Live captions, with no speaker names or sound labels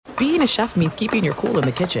being a chef means keeping your cool in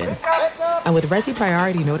the kitchen. And with Resi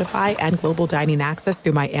Priority Notify and Global Dining Access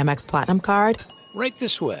through my Amex Platinum card, right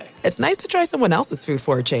this way. It's nice to try someone else's food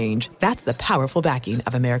for a change. That's the powerful backing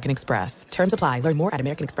of American Express. Terms apply. Learn more at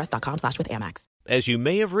americanexpress.com/withAmex. As you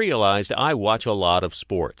may have realized, I watch a lot of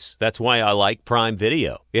sports. That's why I like Prime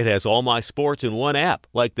Video. It has all my sports in one app,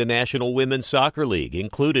 like the National Women's Soccer League,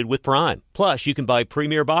 included with Prime. Plus, you can buy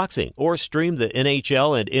Premier Boxing or stream the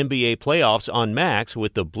NHL and NBA playoffs on Max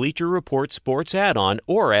with the Bleacher Report Sports add-on,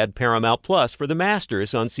 or add Paramount Plus for the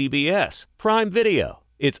Masters on CBS. Prime Video.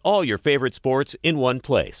 It's all your favorite sports in one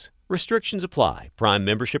place. Restrictions apply. Prime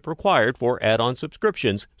membership required for add-on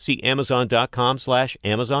subscriptions. See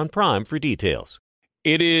Amazon.com/Amazon Prime for details.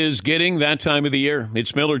 It is getting that time of the year.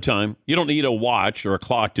 It's Miller time. You don't need a watch or a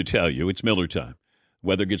clock to tell you. It's Miller time.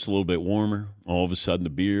 Weather gets a little bit warmer. All of a sudden, the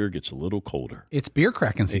beer gets a little colder. It's beer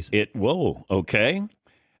cracking season. Whoa, okay.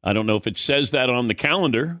 I don't know if it says that on the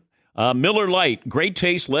calendar. Miller Lite, great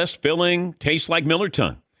taste, less filling, tastes like Miller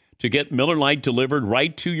time. To get Miller Lite delivered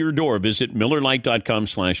right to your door, visit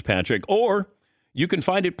MillerLite.com/Patrick, or you can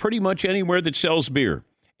find it pretty much anywhere that sells beer.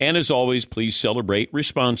 And as always, please celebrate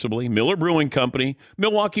responsibly. Miller Brewing Company,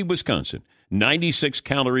 Milwaukee, Wisconsin. 96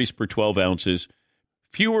 calories per 12 ounces.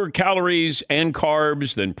 Fewer calories and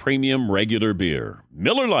carbs than premium regular beer.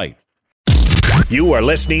 Miller Lite. You are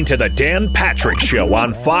listening to the Dan Patrick Show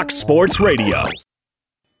on Fox Sports Radio.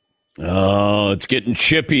 Oh, it's getting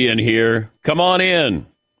chippy in here. Come on in.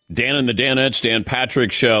 Dan and the Danettes, Dan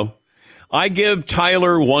Patrick Show. I give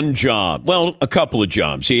Tyler one job. Well, a couple of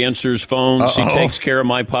jobs. He answers phones. He takes care of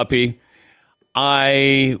my puppy.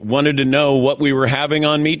 I wanted to know what we were having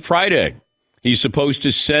on Meat Friday. He's supposed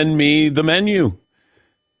to send me the menu.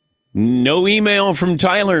 No email from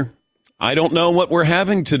Tyler. I don't know what we're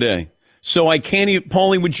having today. So I can't even...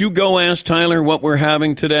 Paulie, would you go ask Tyler what we're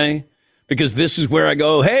having today? Because this is where I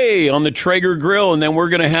go, hey, on the Traeger grill, and then we're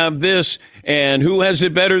going to have this, and who has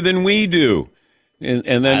it better than we do? And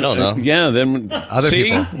then I don't know. Then Other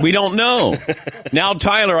people. We don't know. Now,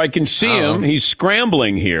 Tyler, I can see him. He's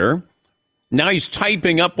scrambling here. Now he's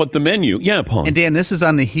typing up what the menu. Yeah, Paul. And Dan, this is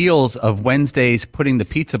on the heels of Wednesday's putting the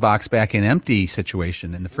pizza box back in empty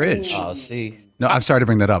situation in the fridge. Oh, see. No, I'm sorry to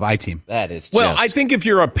bring that up. I-team. That is Well, I think if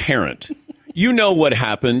you're a parent, you know what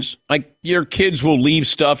happens. Like, your kids will leave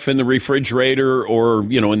stuff in the refrigerator or,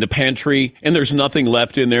 in the pantry, and there's nothing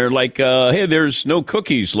left in there. Like, hey, there's no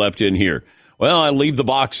cookies left in here. Well, I leave the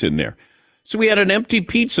box in there. So we had an empty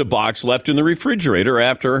pizza box left in the refrigerator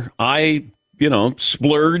after I,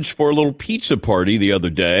 splurged for a little pizza party the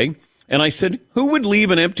other day. And I said, who would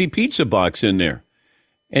leave an empty pizza box in there?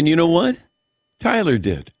 And you know what? Tyler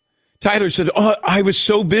did. Tyler said, oh, I was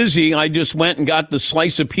so busy, I just went and got the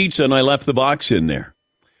slice of pizza and I left the box in there.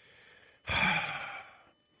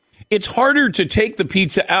 It's harder to take the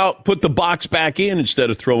pizza out, put the box back in instead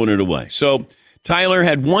of throwing it away. So Tyler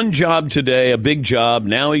had one job today, a big job.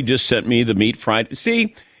 Now he just sent me the Meat Friday.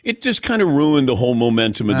 See, it just kind of ruined the whole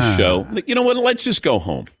momentum of the show. You know what? Let's just go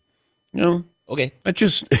home. Okay. I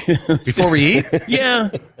just... Before we eat? Yeah.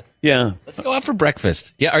 Let's go out for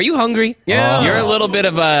breakfast. Yeah, are you hungry? Yeah. You're a little bit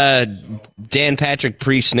of a Dan Patrick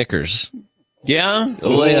pre-Snickers. Yeah? A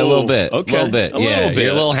little bit. Okay. A little bit.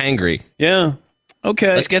 You're a little hangry. Yeah.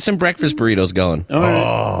 Okay. Let's get some breakfast burritos going. All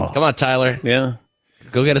right. Come on, Tyler. Yeah.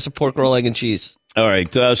 Go get us a pork roll, egg, and cheese. All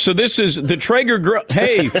right. So this is the Traeger Grill.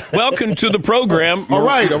 Hey, welcome to the program. All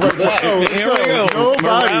right. Let's go. Here we go. Nobody.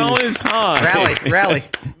 Morale is high. Rally.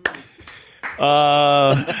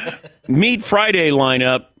 Meat Friday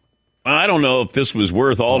lineup. I don't know if this was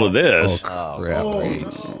worth all of this. Crap.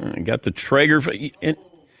 I got the Traeger. And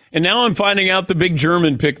now I'm finding out the big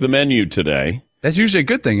German picked the menu today. That's usually a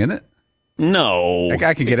good thing, isn't it? No. That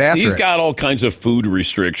guy could get after He's it. got all kinds of food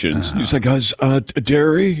restrictions. He's like, guys,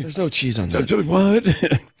 dairy? There's no cheese on that. What?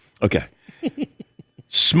 Okay.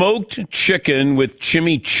 Smoked chicken with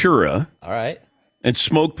chimichurri All right. and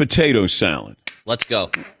smoked potato salad. Let's go.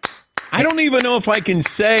 I don't even know if I can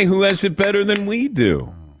say who has it better than we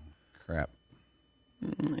do. Crap.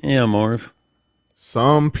 Yeah, Marv.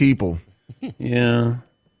 Some people. Yeah.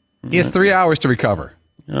 He has 3 hours to recover.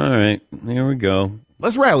 All right. Here we go.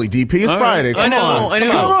 Let's rally, DP. It's All Friday. right. Come on. I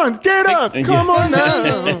know. Come on. Get up. Come on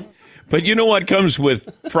now. But you know what comes with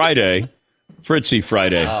Friday? Fritzy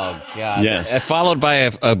Friday. Oh, God. Yes. Followed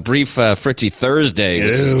by a brief Fritzy Thursday,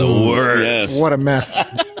 which is the worst. Yes. What a mess.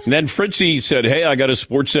 And then Fritzy said, hey, I got a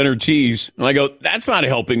Sports Center tease. And I go, that's not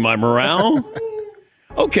helping my morale.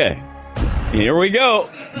 Okay. Here we go.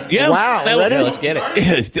 Yeah. Wow. Let's get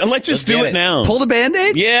it. Let's just do it now. Pull the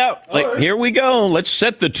Band-Aid? Yeah. Here we go. Let's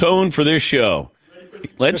set the tone for this show.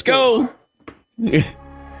 Let's go.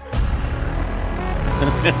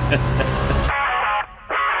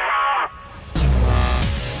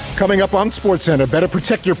 Coming up on SportsCenter, better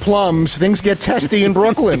protect your plums. Things get testy in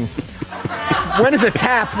Brooklyn. When is a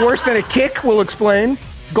tap worse than a kick? We'll explain.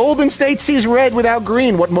 Golden State sees red without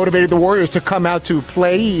green. What motivated the Warriors to come out to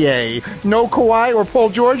play? No Kawhi or Paul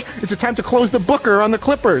George? Is it time to close the booker on the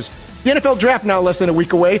Clippers? The NFL draft now less than a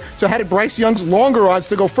week away, so how did Bryce Young's longer odds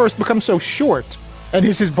to go first become so short? And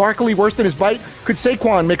is his Barkley worse than his bite? Could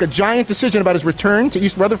Saquon make a giant decision about his return to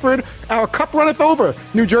East Rutherford? Our cup runneth over.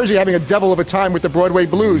 New Jersey having a devil of a time with the Broadway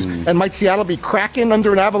Blues. And might Seattle be cracking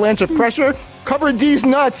under an avalanche of pressure? Cover D's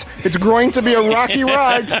nuts. It's going to be a rocky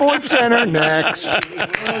ride. SportsCenter next. Okay.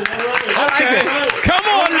 Come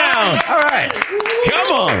on now. All right.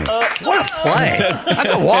 Come on. What a play.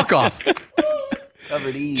 That's a walk-off.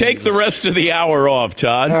 Take the rest of the hour off,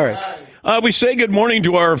 Todd. All right. We say good morning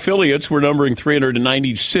to our affiliates. We're numbering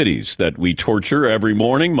 390 cities that we torture every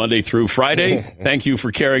morning, Monday through Friday. Thank you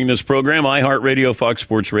for carrying this program. iHeartRadio, Fox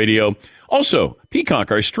Sports Radio. Also,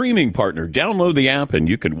 Peacock, our streaming partner. Download the app and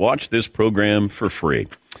you can watch this program for free.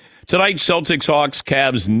 Tonight, Celtics, Hawks,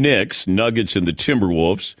 Cavs, Knicks, Nuggets, and the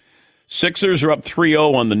Timberwolves. Sixers are up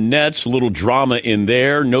 3-0 on the Nets. A little drama in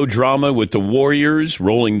there. No drama with the Warriors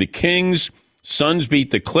rolling the Kings. Suns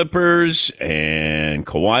beat the Clippers, and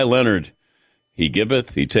Kawhi Leonard, he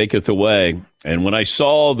giveth, he taketh away. And when I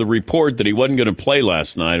saw the report that he wasn't going to play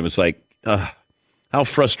last night, it was like, how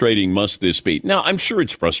frustrating must this be? Now, I'm sure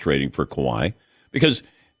it's frustrating for Kawhi because,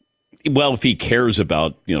 well, if he cares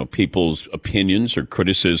about, people's opinions or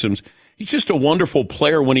criticisms, he's just a wonderful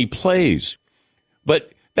player when he plays.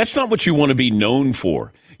 But that's not what you want to be known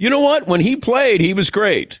for. You know what? When he played, he was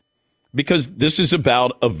great. Because this is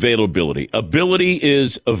about availability. Ability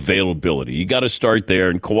is availability. You got to start there.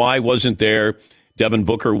 And Kawhi wasn't there. Devin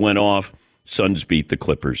Booker went off. Suns beat the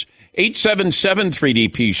Clippers.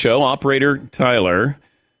 877-3DP show. Operator Tyler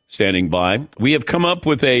standing by. We have come up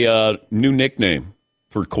with a new nickname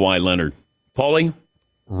for Kawhi Leonard. Paulie?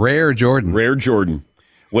 Rare Jordan. Rare Jordan.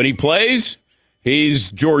 When he plays, he's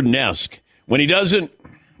Jordan-esque. When he doesn't,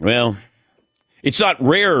 well, it's not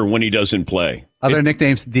rare when he doesn't play. Other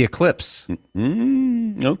nicknames, the Eclipse.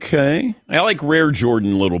 Okay. I like Rare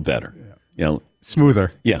Jordan a little better.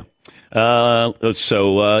 Smoother. Yeah.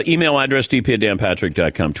 So email address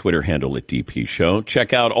dp@danpatrick.com, Twitter handle at DP Show.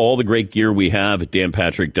 Check out all the great gear we have at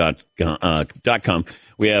danpatrick.com.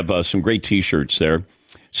 We have some great T-shirts there.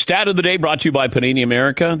 Stat of the day brought to you by Panini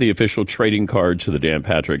America, the official trading cards of the Dan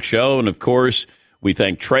Patrick Show. And, of course, we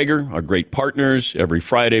thank Traeger, our great partners. Every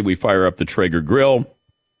Friday we fire up the Traeger grill.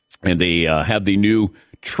 And they have the new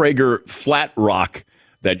Traeger Flat Rock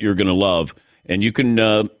that you're going to love. And you can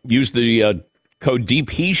use the code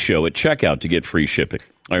DP Show at checkout to get free shipping.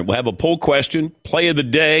 All right, we'll have a poll question, play of the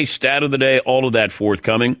day, stat of the day, all of that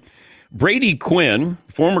forthcoming. Brady Quinn,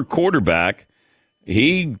 former quarterback,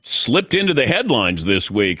 he slipped into the headlines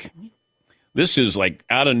this week. This is like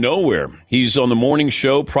out of nowhere. He's on the morning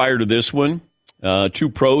show prior to this one, Two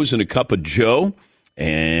Pros and a Cup of Joe.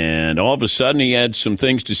 And all of a sudden, he had some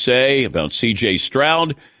things to say about C.J.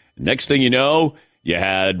 Stroud. Next thing you know, you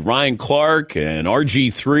had Ryan Clark and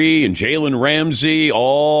RG3 and Jalen Ramsey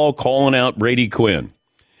all calling out Brady Quinn.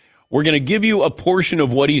 We're going to give you a portion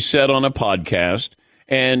of what he said on a podcast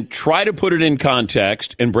and try to put it in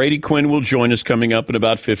context. And Brady Quinn will join us coming up in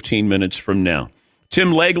about 15 minutes from now.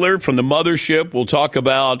 Tim Legler from the Mothership will talk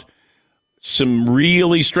about some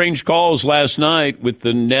really strange calls last night with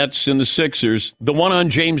the Nets and the Sixers. The one on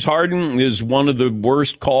James Harden is one of the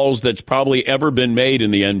worst calls that's probably ever been made in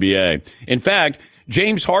the NBA. In fact,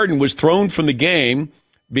 James Harden was thrown from the game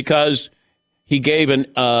because he gave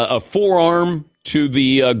a forearm to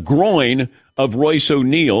the groin of Royce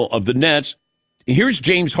O'Neal of the Nets. Here's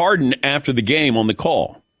James Harden after the game on the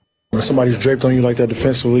call. When somebody's draped on you like that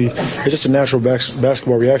defensively, it's just a natural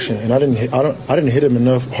basketball reaction. And I didn't hit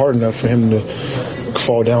him hard enough for him to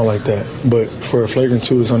fall down like that. But for a flagrant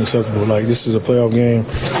 2, it's unacceptable. Like, this is a playoff game.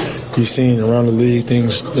 You've seen around the league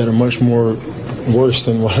things that are much more worse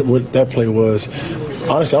than what that play was.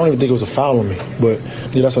 Honestly, I don't even think it was a foul on me. But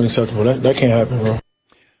yeah, that's unacceptable. That can't happen, bro.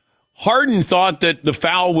 Harden thought that the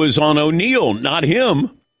foul was on O'Neal, not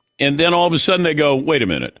him. And then all of a sudden they go, wait a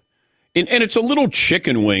minute. And it's a little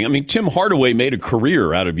chicken wing. I mean, Tim Hardaway made a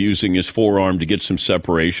career out of using his forearm to get some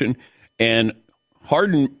separation. And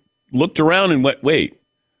Harden looked around and went, wait,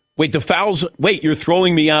 the foul's, you're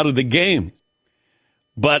throwing me out of the game.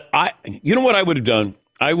 But you know what I would have done?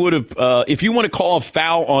 I would have, if you want to call a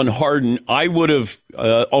foul on Harden, I would have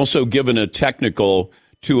also given a technical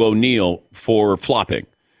to O'Neal for flopping.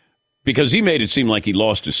 Because he made it seem like he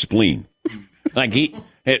lost his spleen. like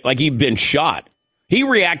he'd been shot. He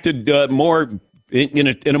reacted more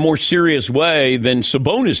in a more serious way than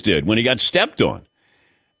Sabonis did when he got stepped on.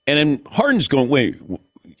 And then Harden's going, wait,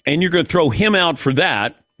 and you're going to throw him out for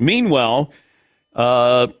that. Meanwhile,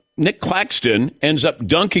 Nick Claxton ends up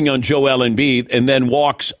dunking on Joel Embiid and then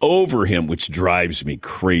walks over him, which drives me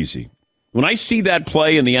crazy. When I see that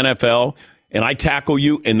play in the NFL and I tackle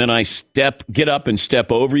you and then I get up and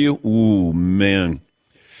step over you, ooh, man.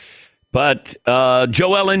 But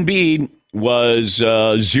Joel Embiid was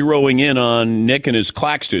zeroing in on Nick and his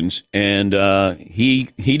Claxtons, and he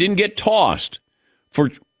didn't get tossed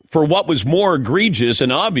for what was more egregious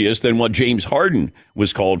and obvious than what James Harden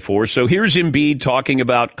was called for. So here's Embiid talking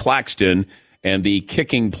about Claxton and the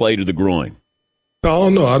kicking play to the groin. I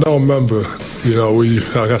don't know. I don't remember.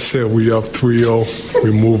 Like I said, we up 3-0.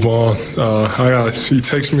 We move on. It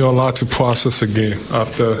takes me a lot to process a game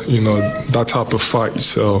after, that type of fight.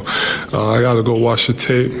 So I got to go watch the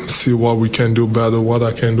tape, see what we can do better, what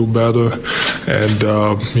I can do better. And,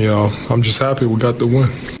 I'm just happy we got the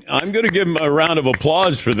win. I'm going to give him a round of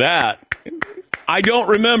applause for that. I don't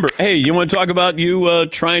remember. Hey, you want to talk about you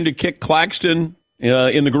trying to kick Claxton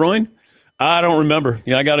in the groin? I don't remember.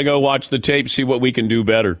 I got to go watch the tape, see what we can do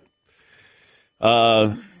better.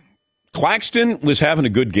 Claxton was having a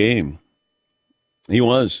good game. He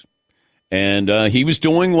was. And he was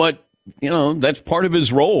doing what, that's part of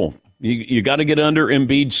his role. You got to get under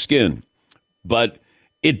Embiid's skin. But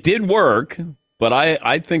it did work, but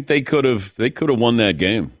I think they could have won that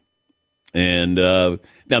game. And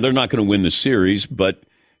now they're not going to win the series, but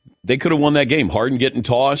they could have won that game. Harden getting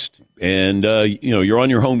tossed, and, you're on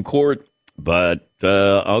your home court. But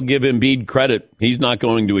I'll give Embiid credit. He's not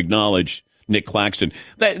going to acknowledge Nick Claxton.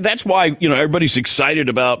 That's why, everybody's excited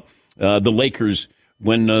about the Lakers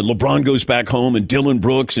when LeBron goes back home and Dylan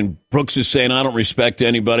Brooks is saying, I don't respect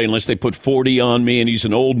anybody unless they put 40 on me, and he's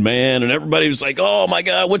an old man. And everybody was like, oh, my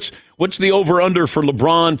God, what's the over-under for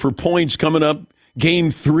LeBron for points coming up Game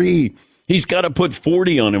 3? He's got to put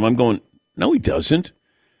 40 on him. I'm going, no, he doesn't.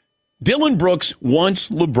 Dylan Brooks wants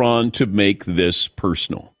LeBron to make this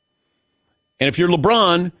personal. And if you're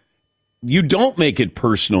LeBron, you don't make it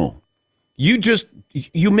personal. You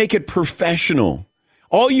make it professional.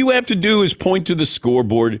 All you have to do is point to the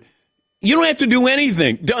scoreboard. You don't have to do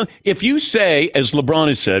anything. If you say, as LeBron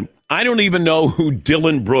has said, I don't even know who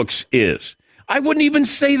Dylan Brooks is, I wouldn't even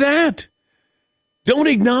say that. Don't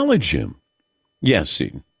acknowledge him. Yes,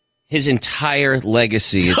 Seton. His entire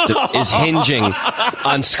legacy is hinging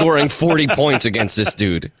on scoring 40 points against this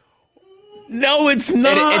dude. No, it's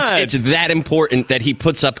not. It's that important that he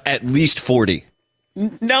puts up at least 40.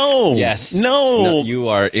 No. Yes. No. You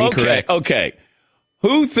are incorrect. Okay.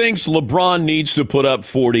 Who thinks LeBron needs to put up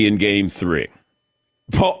 40 in Game 3?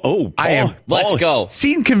 Paul. Let's go.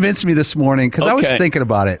 Seton convinced me this morning because I was thinking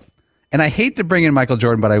about it. And I hate to bring in Michael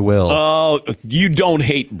Jordan, but I will. Oh, you don't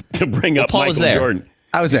hate to bring up Michael Jordan.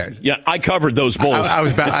 I was there. Yeah, I covered those Bulls. I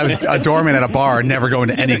was a doorman at a bar, never going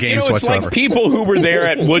to any games it's whatsoever. Like people who were there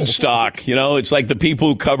at Woodstock. It's like the people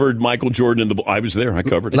who covered Michael Jordan in the. I was there. I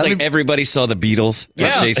covered. It's like everybody saw the Beatles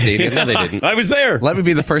at Shea Stadium. No, they didn't. I was there. Let me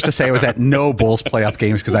be the first to say I was at no Bulls playoff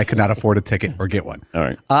games because I could not afford a ticket or get one. All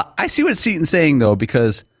right. I see what Seton's saying though,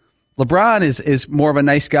 because LeBron is more of a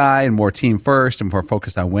nice guy and more team first and more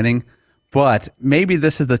focused on winning. But maybe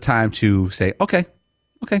this is the time to say, okay,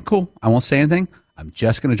 cool. I won't say anything. I'm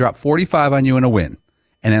just going to drop 45 on you in a win,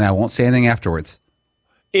 and then I won't say anything afterwards.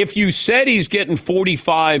 If you said he's getting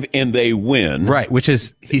 45 and they win. Right, which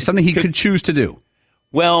is something he could choose to do.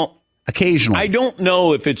 Well, occasionally. I don't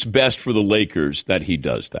know if it's best for the Lakers that he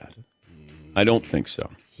does that. I don't think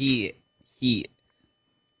so. We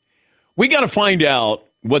got to find out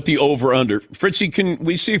what the over-under. Fritzy, can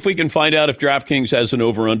we see if we can find out if DraftKings has an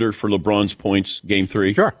over-under for LeBron's points, Game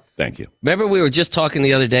 3? Sure. Thank you. Remember we were just talking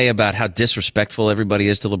the other day about how disrespectful everybody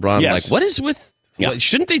is to LeBron? Yes. Like, what is with... Yeah.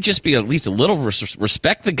 Shouldn't they just be at least a little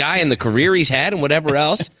respect the guy and the career he's had and whatever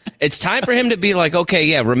else? It's time for him to be like, okay,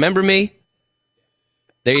 yeah, remember me?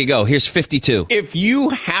 There you go. Here's 52. If you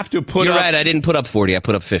have to put You're up... right, I didn't put up 40. I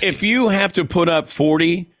put up 50. If you have to put up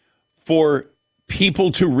 40 for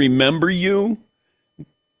people to remember you...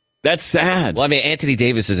 That's sad. Well, I mean, Anthony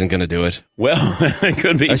Davis isn't going to do it. Well, it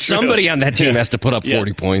could be. Somebody on that team has to put up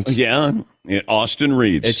 40 points. Yeah. Austin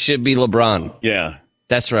Reeves. It should be LeBron. Yeah.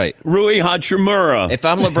 That's right. Rui Hachimura. If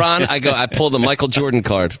I'm LeBron, I pull the Michael Jordan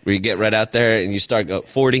card where you get right out there and you start go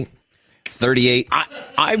 40, 38,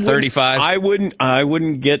 35. I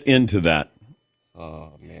wouldn't get into that.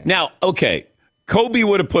 Oh, man. Now, okay, Kobe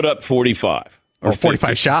would have put up 45. Or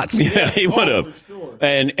 45 shots. Yeah, he would have. Sure.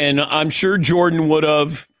 And I'm sure Jordan would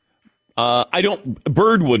have.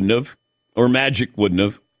 Bird wouldn't have, or Magic wouldn't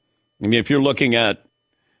have. I mean, if you're looking at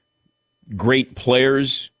great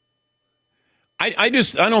players. I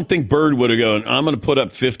don't think Bird would have gone, I'm going to put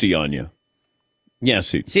up 50 on you. Yes.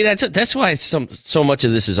 See, that's why so much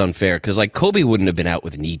of this is unfair, because like Kobe wouldn't have been out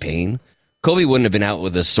with knee pain. Kobe wouldn't have been out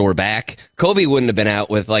with a sore back. Kobe wouldn't have been out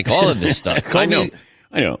with like all of this stuff. Kobe,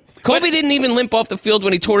 I know. Kobe didn't even limp off the field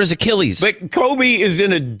when he tore his Achilles. But Kobe is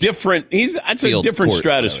in a different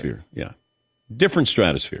stratosphere. Yeah. Different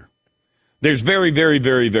stratosphere. There's very, very,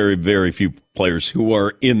 very, very, very few players who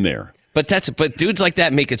are in there. But dudes like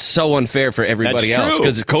that make it so unfair for everybody else,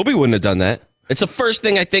 because Kobe wouldn't have done that. It's the first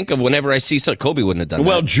thing I think of whenever I see something. Kobe wouldn't have done that.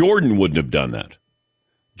 Well, Jordan wouldn't have done that.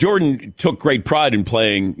 Jordan took great pride in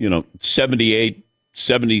playing, 78,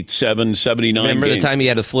 77, 79 Remember games. the time he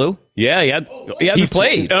had the flu? Yeah, he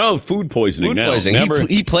played. Oh, food poisoning.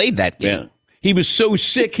 He played that game. Yeah. He was so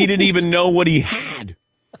sick he didn't even know what he had.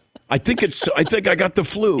 I think I got the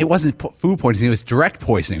flu. It wasn't food poisoning. It was direct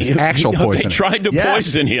poisoning. It was actual poisoning. They tried to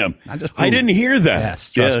poison him. I didn't hear that. Yes,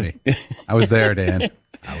 trust me. I was there, Dan.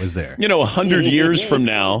 I was there. 100 years from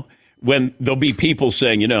now, when there'll be people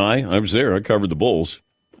saying, I was there. I covered the Bulls.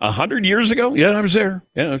 100 years ago? Yeah, I was there.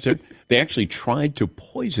 They actually tried to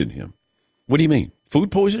poison him. What do you mean?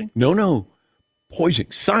 Food poisoning? No.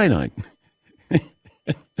 Poisoning. Cyanide.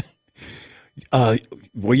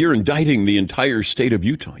 Well, you're indicting the entire state of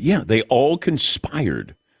Utah. Yeah, they all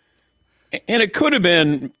conspired. And it could have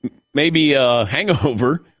been maybe a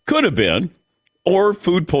hangover, could have been, or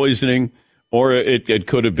food poisoning, or it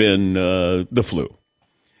could have been the flu.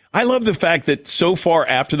 I love the fact that so far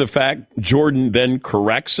after the fact, Jordan then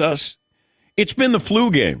corrects us. It's been the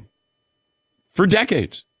flu game for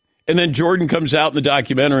decades. And then Jordan comes out in the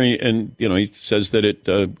documentary and, he says that it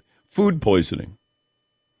food poisoning.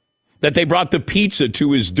 That they brought the pizza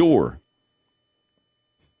to his door.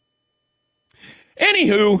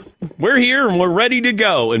 Anywho, we're here and we're ready to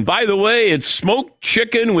go. And by the way, it's smoked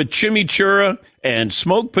chicken with chimichurri and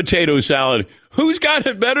smoked potato salad. Who's got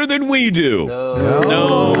it better than we do?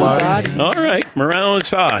 No. All right, morale is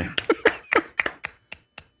high.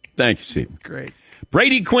 Thank you, Steve. Great.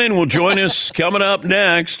 Brady Quinn will join us coming up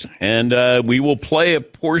next, and we will play a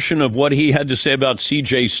portion of what he had to say about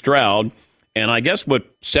C.J. Stroud. And I guess what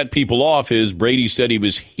set people off is Brady said he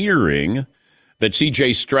was hearing that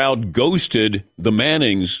C.J. Stroud ghosted the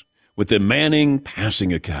Mannings with the Manning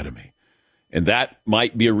Passing Academy. And that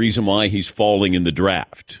might be a reason why he's falling in the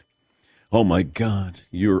draft. Oh, my God,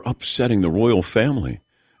 you're upsetting the royal family.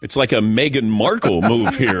 It's like a Meghan Markle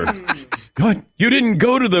move here. What? You didn't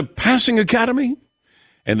go to the Passing Academy?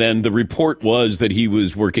 And then the report was that he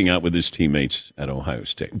was working out with his teammates at Ohio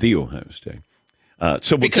State, the Ohio State.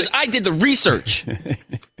 Because I did the research.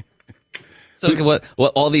 So what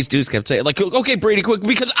all these dudes kept saying, like, okay, Brady, quick,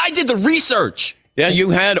 because I did the research. Yeah,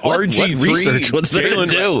 you had RG3. What research? What's there to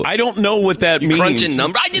do? I don't know what that means. Crunching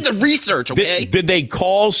number. I did the research, okay? Did they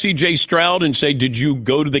call C.J. Stroud and say, did you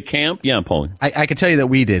go to the camp? Yeah, Paulie. I can tell you that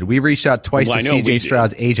we did. We reached out twice to C.J.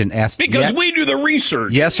 Stroud's agent. Asked because we do the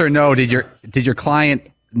research. Yes or no? Did your client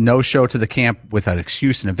no-show to the camp with an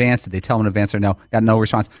excuse in advance? Did they tell him in advance or no? Got no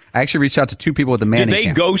response. I actually reached out to two people at the Manning camp. Did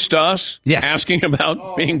they ghost us? Yes. Asking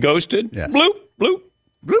about being ghosted? Yes. Bloop, bloop.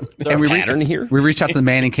 And we here. We reached out to the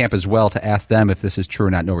Manning camp as well to ask them if this is true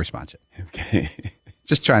or not. No response yet. Okay.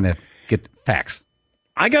 Just trying to get facts.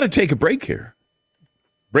 I got to take a break here.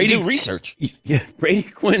 Brady do research. Yeah, Brady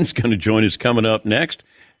Quinn's going to join us coming up next.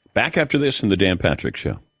 Back after this in the Dan Patrick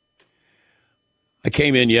Show. I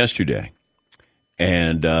came in yesterday,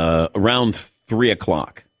 and around 3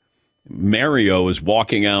 o'clock, Mario is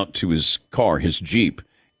walking out to his car, his Jeep,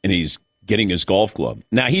 and he's getting his golf glove.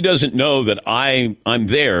 Now, he doesn't know that I'm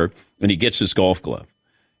there, and he gets his golf glove.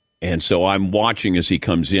 And so I'm watching as he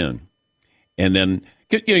comes in. And then,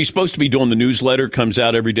 he's supposed to be doing the newsletter, comes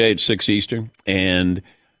out every day at 6 Eastern. And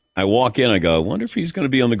I walk in, I go, I wonder if he's going to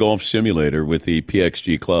be on the golf simulator with the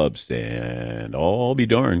PXG clubs. And I'll be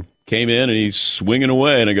darned. Came in, and he's swinging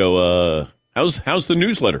away. And I go, how's the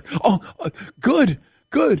newsletter? Oh, good.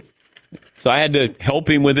 So I had to help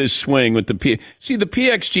him with his swing with the See, the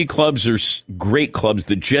PXG clubs are great clubs,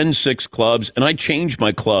 the Gen 6 clubs, and I changed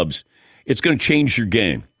my clubs. It's going to change your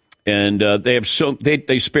game. And they have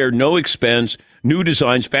they spare no expense, new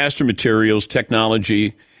designs, faster materials,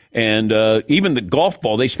 technology, and even the golf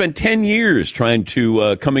ball. They spent 10 years trying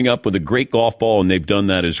to coming up with a great golf ball, and they've done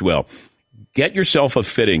that as well. Get yourself a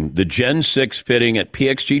fitting, the Gen 6 fitting at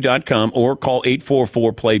pxg.com or call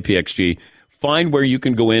 844-PLAY-PXG. Find where you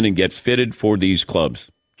can go in and get fitted for these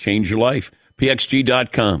clubs. Change your life.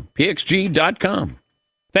 pxg.com. pxg.com.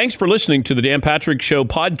 Thanks for listening to the Dan Patrick Show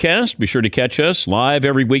podcast. Be sure to catch us live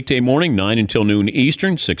every weekday morning, 9 until noon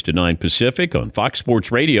Eastern, 6 to 9 Pacific on Fox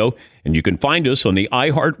Sports Radio. And you can find us on the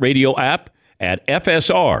iHeartRadio app at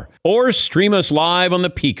FSR or stream us live on the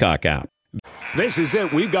Peacock app. This is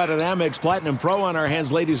it. We've got an Amex Platinum Pro on our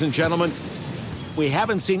hands, ladies and gentlemen. We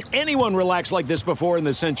haven't seen anyone relax like this before in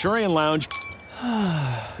the Centurion Lounge.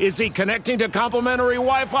 Is he connecting to complimentary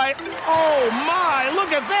Wi-Fi? Oh, my.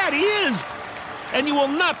 Look at that. He is. And you will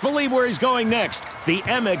not believe where he's going next. The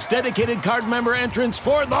Amex dedicated card member entrance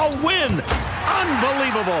for the win.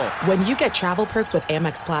 Unbelievable. When you get travel perks with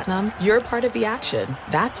Amex Platinum, you're part of the action.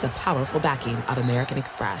 That's the powerful backing of American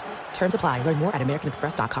Express. Terms apply. Learn more at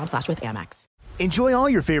americanexpress.com/withAmex. Enjoy all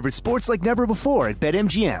your favorite sports like never before at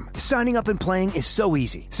BetMGM. Signing up and playing is so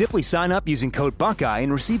easy. Simply sign up using code Buckeye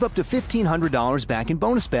and receive up to $1,500 back in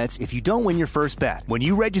bonus bets if you don't win your first bet. When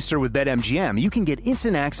you register with BetMGM, you can get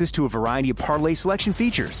instant access to a variety of parlay selection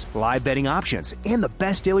features, live betting options, and the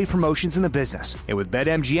best daily promotions in the business. And with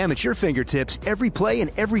BetMGM at your fingertips, every play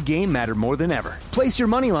and every game matter more than ever. Place your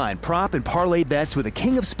moneyline, prop, and parlay bets with the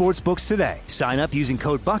king of sportsbooks today. Sign up using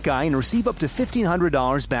code Buckeye and receive up to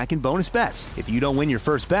 $1,500 back in bonus bets if you don't win your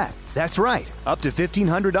first bet. That's right, up to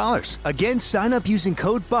 $1,500. Again, sign up using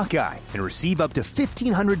code Buckeye and receive up to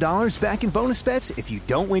 $1,500 back in bonus bets if you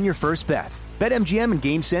don't win your first bet. BetMGM and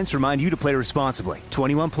GameSense remind you to play responsibly.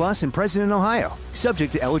 21 plus and present in Ohio.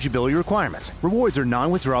 Subject to eligibility requirements. Rewards are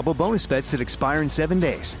non-withdrawable bonus bets that expire in 7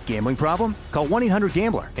 days. Gambling problem? Call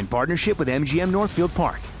 1-800-GAMBLER in partnership with MGM Northfield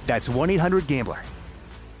Park. That's 1-800-GAMBLER.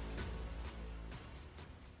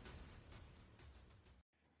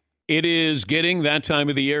 It is getting that time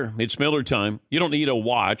of the year. It's Miller time. You don't need a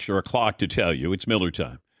watch or a clock to tell you. It's Miller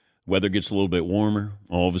time. Weather gets a little bit warmer.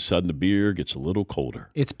 All of a sudden, the beer gets a little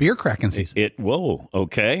colder. It's beer cracking season. Whoa,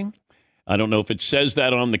 okay. I don't know if it says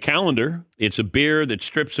that on the calendar. It's a beer that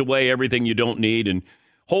strips away everything you don't need and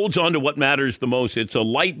holds on to what matters the most. It's a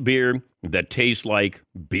light beer that tastes like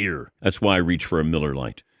beer. That's why I reach for a Miller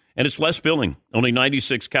Lite. And it's less filling, only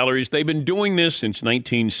 96 calories. They've been doing this since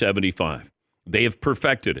 1975. They have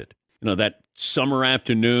perfected it. You know, that summer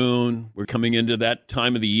afternoon, we're coming into that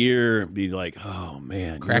time of the year, be like, oh,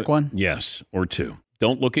 man. Crack one? Yes, or two.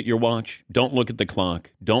 Don't look at your watch. Don't look at the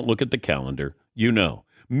clock. Don't look at the calendar. You know.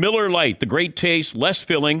 Miller Lite, the great taste, less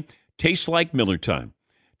filling, tastes like Miller time.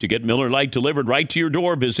 To get Miller Lite delivered right to your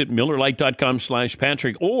door, visit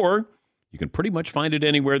MillerLite.com/Patrick, or you can pretty much find it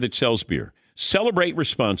anywhere that sells beer. Celebrate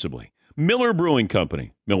responsibly. Miller Brewing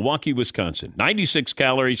Company, Milwaukee, Wisconsin. 96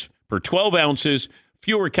 calories per 12 ounces.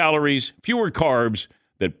 Fewer calories, fewer carbs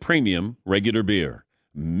than premium regular beer.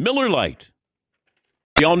 Miller Lite.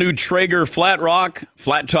 The all-new Traeger Flat Rock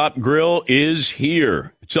Flat Top Grill is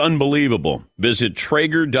here. It's unbelievable. Visit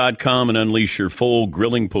Traeger.com and unleash your full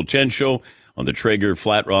grilling potential on the Traeger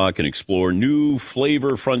Flat Rock and explore new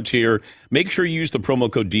flavor frontier. Make sure you use the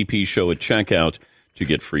promo code DPShow at checkout to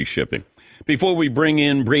get free shipping. Before we bring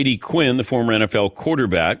in Brady Quinn, the former NFL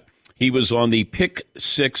quarterback, he was on the Pick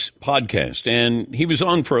Six podcast, and he was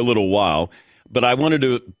on for a little while, but I wanted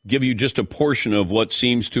to give you just a portion of what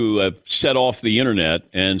seems to have set off the internet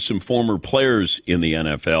and some former players in the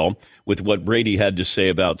NFL with what Brady had to say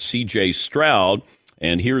about C.J. Stroud,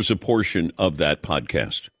 and here's a portion of that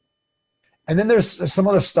podcast. And then there's some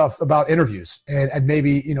other stuff about interviews, and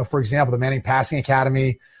maybe, you know, for example, the Manning Passing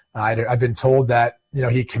Academy, I'd been told that, you know,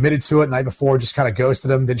 he committed to it the night before, just kind of ghosted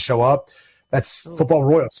him, didn't show up. That's football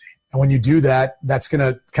royalty. And when you do that, that's going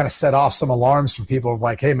to kind of set off some alarms for people of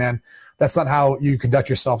like, hey, man, that's not how you conduct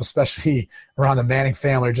yourself, especially around the Manning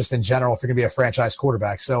family or just in general if you're going to be a franchise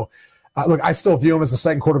quarterback. So, look, I still view him as the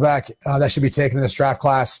second quarterback that should be taken in this draft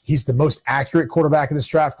class. He's the most accurate quarterback in this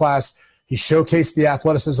draft class. He showcased the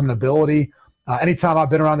athleticism and ability. Anytime I've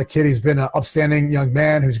been around the kid, he's been an upstanding young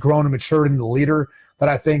man who's grown and matured into the leader that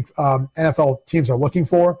I think NFL teams are looking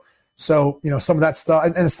for. So, you know, some of that stuff.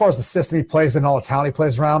 And as far as the system he plays in, all the talent he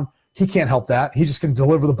plays around, he can't help that. He just can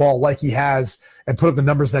deliver the ball like he has and put up the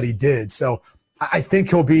numbers that he did. So I think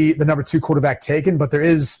he'll be the number 2 quarterback taken, but there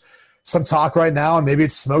is some talk right now, and maybe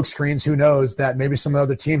it's smoke screens, who knows, that maybe some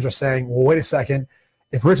other teams are saying, well, wait a second,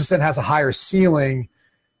 if Richardson has a higher ceiling,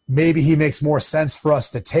 maybe he makes more sense for us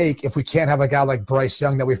to take if we can't have a guy like Bryce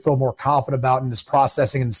Young that we feel more confident about in his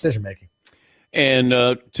processing and decision-making. And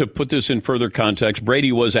to put this in further context,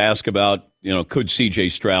 Brady was asked about, you know, could C.J.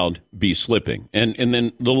 Stroud be slipping? And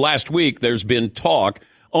then the last week there's been talk,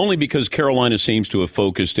 only because Carolina seems to have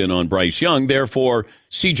focused in on Bryce Young, therefore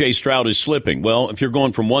C.J. Stroud is slipping. Well, if you're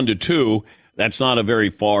going from 1 to 2, that's not a very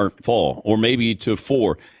far fall, or maybe to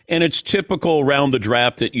 4. And it's typical around the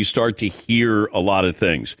draft that you start to hear a lot of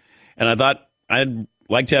things. And I thought I'd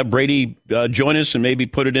like to have Brady join us and maybe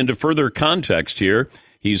put it into further context here.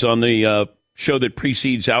 He's on the show that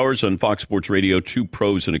precedes ours on Fox Sports Radio, Two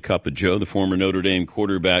Pros and a Cup of Joe, the former Notre Dame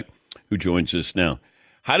quarterback who joins us now.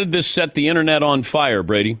 How did this set the internet on fire,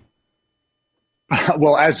 Brady?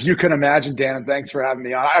 Well, as you can imagine, Dan, and thanks for having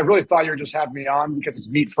me on. I really thought you were just having me on because it's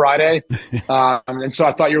Meat Friday. And so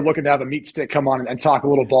I thought you were looking to have a meat stick come on and talk a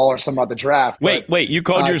little ball or something about the draft. Wait, you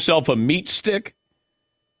called yourself a meat stick?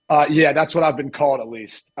 Yeah, that's what I've been called, at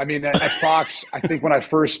least. I mean, at Fox, I think when I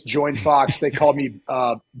first joined Fox, they called me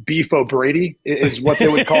Beefo Brady is what they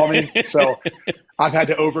would call me. So I've had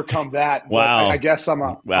to overcome that. Wow. But I guess I'm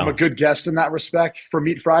a good guest in that respect for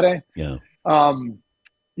Meat Friday. Yeah.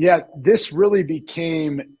 Yeah, this really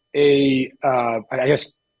became a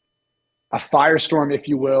firestorm, if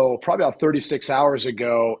you will, probably about 36 hours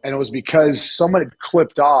ago. And it was because someone had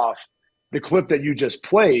clipped off the clip that you just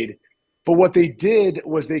played. But what they did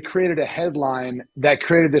was they created a headline that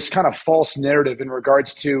created this kind of false narrative in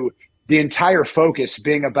regards to the entire focus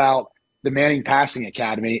being about the Manning Passing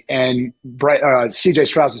Academy and CJ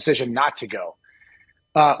Stroud's decision not to go,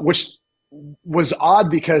 which was odd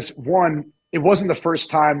because, one, it wasn't the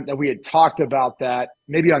first time that we had talked about that,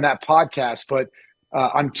 maybe on that podcast, but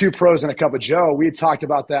on Two Pros and a Cup of Joe, we had talked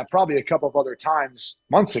about that probably a couple of other times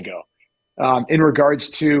months ago in regards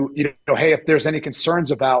to, hey, if there's any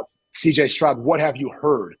concerns about CJ Stroud, what have you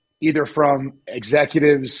heard, either from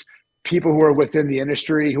executives, people who are within the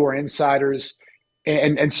industry, who are insiders?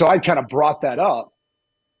 And so I kind of brought that up.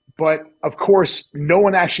 But, of course, no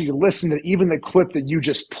one actually listened to even the clip that you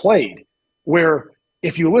just played, where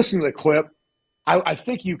if you listen to the clip, I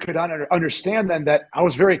think you could understand then that I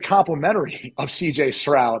was very complimentary of CJ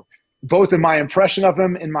Stroud, both in my impression of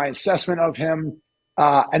him, in my assessment of him.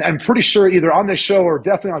 And I'm pretty sure either on this show or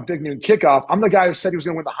definitely on Big Noon Kickoff, I'm the guy who said he was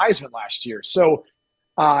going to win the Heisman last year. So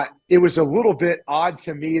it was a little bit odd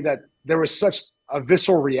to me that there was such a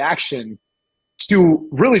visceral reaction to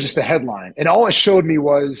really just the headline. And all it showed me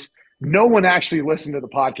was no one actually listened to the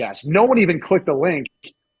podcast. No one even clicked the link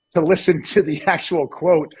to listen to the actual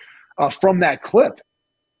quote from that clip.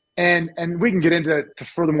 And we can get into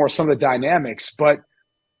furthermore some of the dynamics, but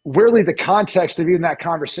really the context of even that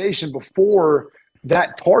conversation before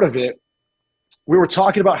that part of it, we were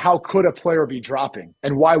talking about how could a player be dropping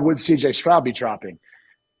and why would CJ Stroud be dropping?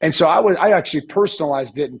 And so I actually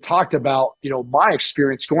personalized it and talked about, my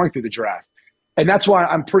experience going through the draft. And that's why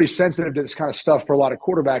I'm pretty sensitive to this kind of stuff for a lot of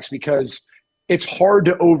quarterbacks, because it's hard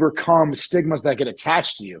to overcome stigmas that get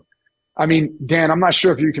attached to you. I mean, Dan, I'm not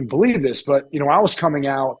sure if you can believe this, but, when I was coming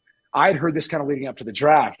out, I had heard this kind of leading up to the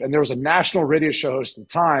draft. And there was a national radio show host at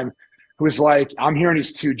the time who was like, I'm hearing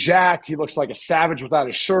he's too jacked. He looks like a savage without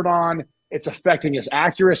his shirt on. It's affecting his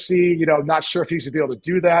accuracy. Not sure if he's going to be able to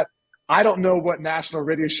do that. I don't know what national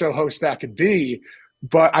radio show host that could be,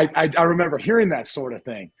 but I remember hearing that sort of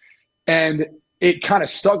thing. And it kind of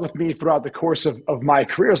stuck with me throughout the course of my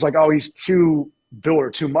career. It's like, oh, he's too built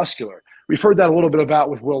or too muscular. We've heard that a little bit about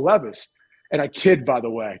with Will Levis. And I kid, by the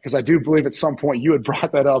way, because I do believe at some point you had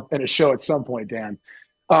brought that up in a show at some point, Dan.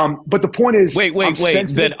 But the point is— Wait,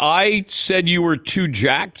 that I said you were too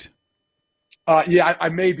jacked? Yeah, I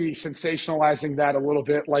may be sensationalizing that a little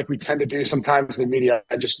bit, like we tend to do sometimes in the media.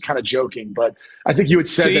 I'm just kind of joking, but I think you had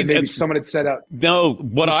said that maybe someone had said no.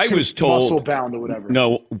 What I was told, muscle bound or whatever.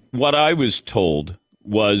 No, what I was told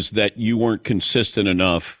was that you weren't consistent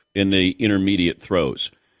enough in the intermediate throws.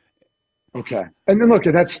 Okay, and then look,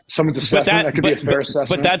 that's someone's assessment. That could be a fair assessment.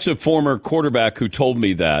 But that's a former quarterback who told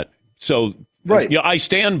me that. So right, I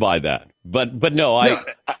stand by that. But no, I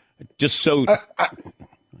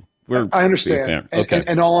understand. Okay.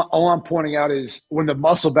 And all I'm pointing out is when the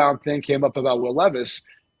muscle bound thing came up about Will Levis,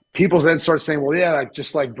 people then started saying, well, yeah,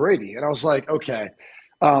 just like Brady. And I was like, okay.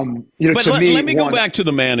 But let me go back to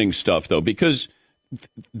the Manning stuff, though, because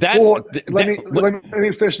let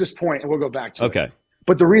me finish this point and we'll go back to it. Okay.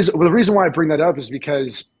 But the reason why I bring that up is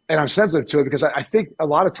because, and I'm sensitive to it, because I think a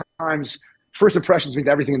lot of times first impressions mean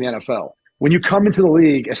everything in the NFL. When you come into the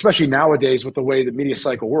league, especially nowadays with the way the media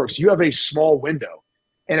cycle works, you have a small window.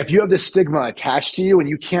 And if you have this stigma attached to you and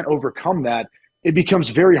you can't overcome that, it becomes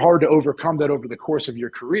very hard to overcome that over the course of your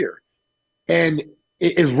career. And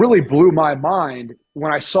it really blew my mind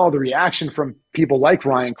when I saw the reaction from people like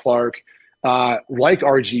Ryan Clark, like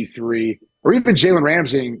RG3, or even Jalen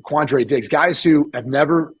Ramsey and Quandre Diggs, guys who I've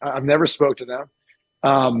never spoke to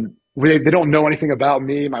them. They don't know anything about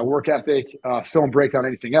me, my work ethic, film breakdown,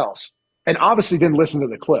 anything else. And obviously didn't listen to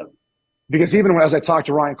the clip. Because even as I talked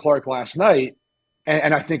to Ryan Clark last night,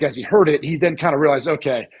 and I think as he heard it, he then kind of realized,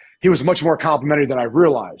 okay, he was much more complimentary than I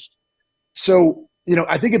realized. So,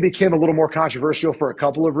 I think it became a little more controversial for a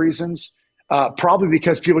couple of reasons. probably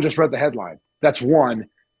because people just read the headline. That's one.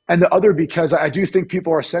 And the other because I do think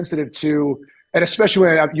people are sensitive to, and especially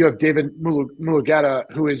when you have David Mulugeta,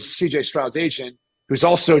 who is CJ Stroud's agent, who's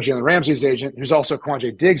also Jalen Ramsey's agent, who's also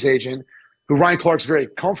Quandre Diggs' agent, who Ryan Clark's very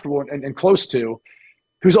comfortable and close to,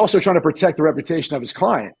 who's also trying to protect the reputation of his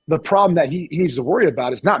client. The problem that he needs to worry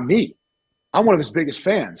about is not me. I'm one of his biggest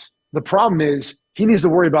fans. The problem is he needs to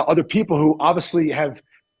worry about other people who obviously have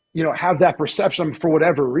that perception for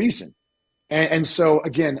whatever reason. And so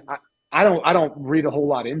again, I don't read a whole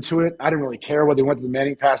lot into it. I didn't really care whether he went to the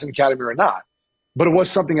Manning Passing Academy or not, but it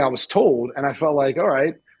was something I was told, and I felt like, all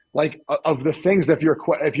right, like of the things that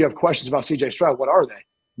if you have questions about CJ Stroud, what are they?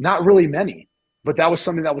 Not really many, but that was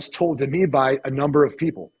something that was told to me by a number of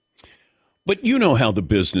people. But you know how the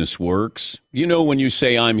business works. You know when you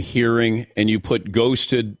say I'm hearing and you put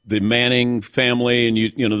ghosted the Manning family and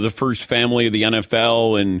you know the first family of the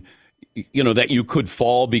NFL and you know that you could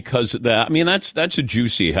fall because of that. I mean that's a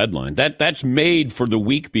juicy headline. That's made for the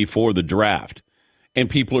week before the draft. And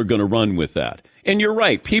people are going to run with that. And you're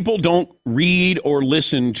right. People don't read or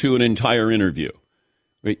listen to an entire interview.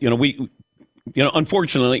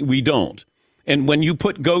 Unfortunately we don't. And when you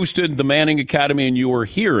put ghosted the Manning Academy and you are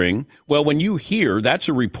hearing, well, when you hear, that's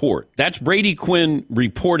a report. That's Brady Quinn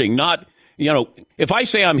reporting, not, if I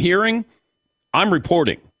say I'm hearing, I'm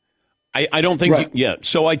reporting. I don't think, right.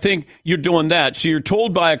 So I think you're doing that. So you're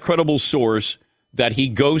told by a credible source that he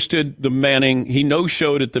ghosted the Manning, he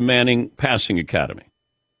no-showed at the Manning Passing Academy.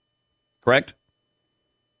 Correct?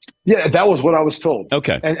 Yeah, that was what I was told.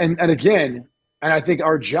 Okay. And again, and I think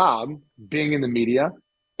our job, being in the media,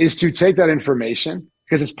 is to take that information,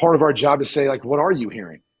 because it's part of our job to say, like, what are you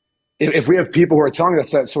hearing? If we have people who are telling us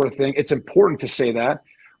that sort of thing, it's important to say that,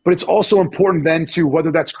 but it's also important then to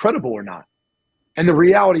whether that's credible or not. And the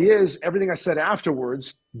reality is everything I said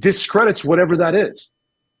afterwards discredits whatever that is.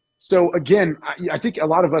 So again, I think a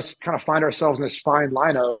lot of us kind of find ourselves in this fine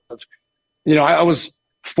line of, I was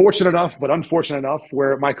fortunate enough, but unfortunate enough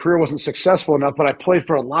where my career wasn't successful enough, but I played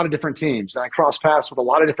for a lot of different teams and I crossed paths with a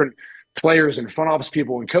lot of different players and front office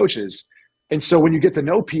people and coaches. And so when you get to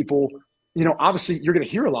know people, obviously you're going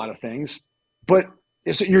to hear a lot of things, but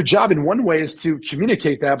your job in one way is to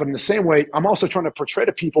communicate that. But in the same way, I'm also trying to portray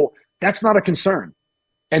to people that's not a concern.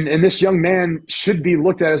 And this young man should be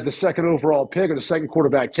looked at as the second overall pick or the second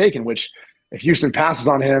quarterback taken, which if Houston passes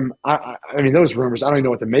on him, I mean, those rumors, I don't even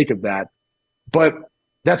know what to make of that. But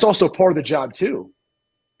that's also part of the job too.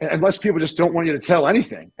 Unless people just don't want you to tell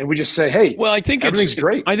anything. And we just say, hey, well, I think everything's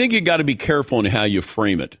great. I think you got to be careful in how you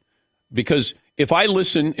frame it. Because if I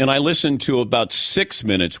listen to about 6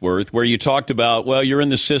 minutes worth where you talked about, well, you're in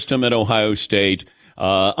the system at Ohio State,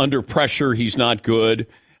 under pressure, he's not good.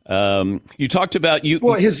 You talked about you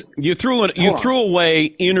threw away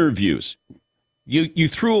interviews. You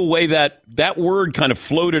threw away that word kind of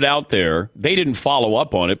floated out there. They didn't follow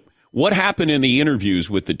up on it. What happened in the interviews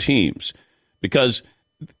with the teams? Because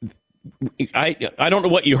I don't know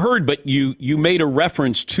what you heard, but you made a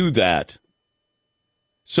reference to that.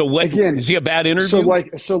 So what again? Is he a bad interview?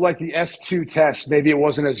 So like the S2 test, maybe it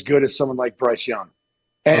wasn't as good as someone like Bryce Young.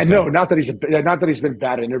 And no, not that he's been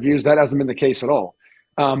bad at interviews. That hasn't been the case at all.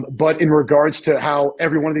 But in regards to how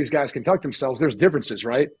every one of these guys conduct themselves, there's differences,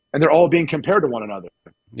 right? And they're all being compared to one another.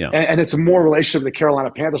 Yeah. And it's a more relationship with the Carolina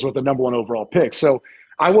Panthers with the number one overall pick. So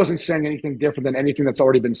I wasn't saying anything different than anything that's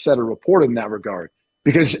already been said or reported in that regard.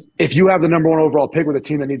 Because if you have the number one overall pick with a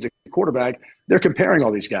team that needs a quarterback, they're comparing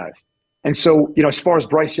all these guys. And so, as far as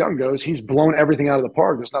Bryce Young goes, he's blown everything out of the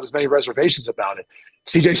park. There's not as many reservations about it.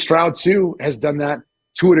 CJ Stroud, too, has done that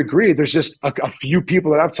to a degree. There's just a few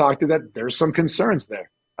people that I've talked to that there's some concerns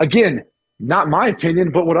there. Again, not my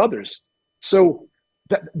opinion, but what others. So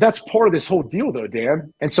that's part of this whole deal, though,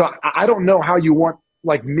 Dan. And so I don't know how you want,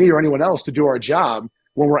 like me or anyone else, to do our job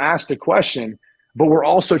when we're asked a question, but we're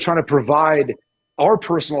also trying to provide our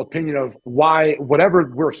personal opinion of why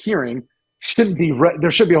whatever we're hearing shouldn't be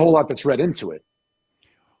there should be a whole lot that's read into it.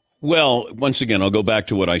 Well, once again, I'll go back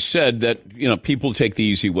to what I said, that people take the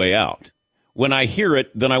easy way out. When I hear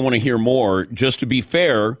it, then I want to hear more, just to be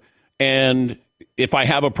fair. And if I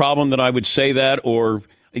have a problem, then I would say that, or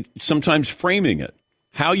sometimes framing it,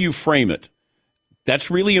 how you frame it.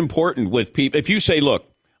 That's really important with people. If you say, look,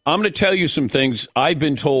 I'm going to tell you some things I've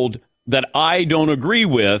been told that I don't agree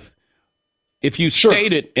with. If you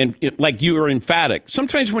state it and like you are emphatic,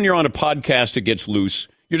 sometimes when you're on a podcast, it gets loose.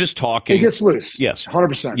 You're just talking. It gets loose. Yes.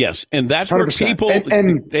 100%. Yes. And that's 100%. Where people,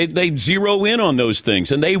 they zero in on those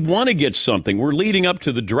things and they want to get something. We're leading up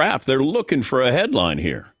to the draft. They're looking for a headline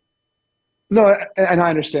here. No, and I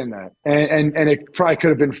understand that, and it probably could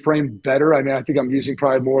have been framed better. I mean, I think I'm using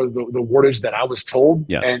probably more of the wordage that I was told,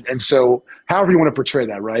 Yes. and so however you want to portray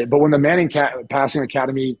that, right? But when the Manning Passing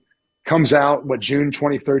Academy comes out, June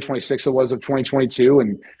 23rd, 26th it was of 2022,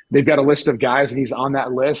 and they've got a list of guys, and he's on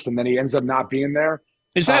that list, and then he ends up not being there.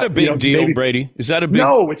 Is that a big deal, Brady? Is that a big?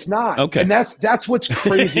 No, it's not. Okay, and that's what's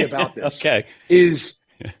crazy about this. Okay, is.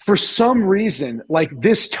 For some reason, like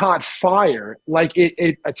this caught fire, like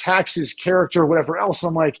it attacks his character or whatever else.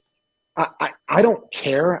 I'm like, I don't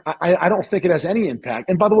care. I don't think it has any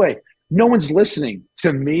impact. And by the way, no one's listening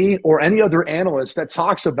to me or any other analyst that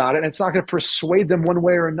talks about it, and it's not going to persuade them one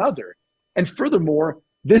way or another. And furthermore,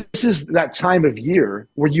 this is that time of year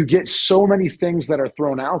where you get so many things that are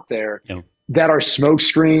thrown out there that are smoke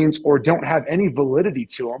screens or don't have any validity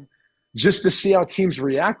to them, just to see how teams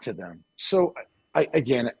react to them. So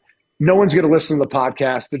again, no one's going to listen to the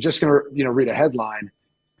podcast. They're just going to, read a headline.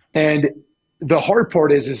 And the hard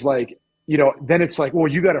part is like, then it's like, well,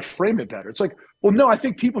 you got to frame it better. It's like, well, no, I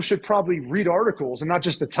think people should probably read articles and not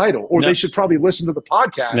just the title, or they should probably listen to the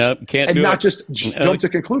podcast and not just jump to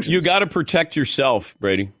conclusions. You got to protect yourself,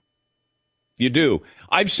 Brady. You do.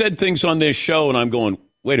 I've said things on this show and I'm going,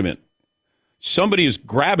 wait a minute. Somebody is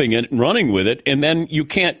grabbing it and running with it, and then you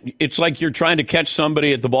can't. It's like you're trying to catch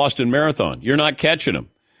somebody at the Boston Marathon. You're not catching them,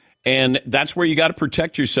 and that's where you got to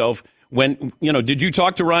protect yourself. When did you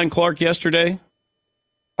talk to Ryan Clark yesterday?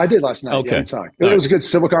 I did last night. Okay, it was a good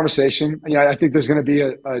civil conversation. I think there's going to be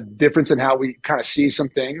a difference in how we kind of see some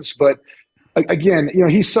things, but again,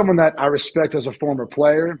 he's someone that I respect as a former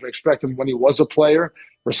player. Respect him when he was a player.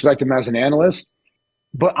 Respect him as an analyst,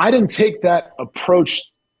 but I didn't take that approach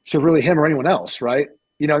to really him or anyone else, right?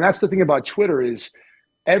 And that's the thing about Twitter is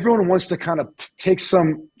everyone wants to kind of take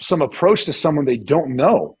some approach to someone they don't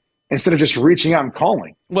know instead of just reaching out and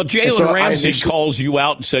calling. Well, Jalen Ramsey calls you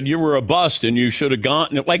out and said you were a bust and you should have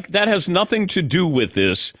gone. Like, that has nothing to do with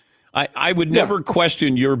this. I would never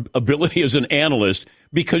question your ability as an analyst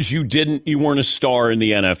because you weren't a star in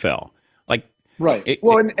the NFL. Like, right.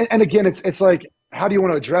 And again, it's like, how do you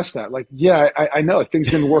want to address that? Like, I know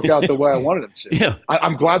things didn't work out the way I wanted them to. Yeah.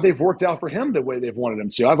 I'm glad they've worked out for him the way they've wanted him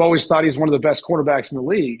to. I've always thought he's one of the best quarterbacks in the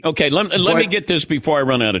league. Okay, let me get this before I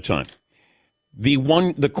run out of time.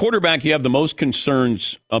 The quarterback you have the most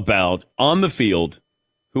concerns about on the field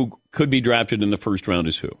who could be drafted in the first round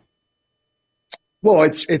is who? Well,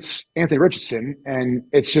 it's Anthony Richardson, and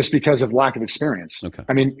it's just because of lack of experience. Okay.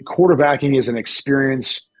 I mean, quarterbacking is an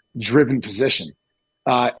experience-driven position.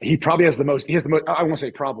 He probably has the most, I won't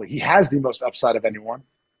say probably, he has the most upside of anyone.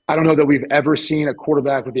 I don't know that we've ever seen a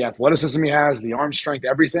quarterback with the athleticism he has, the arm strength,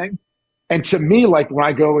 everything. And to me, like when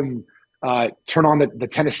I go and turn on the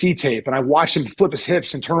Tennessee tape and I watch him flip his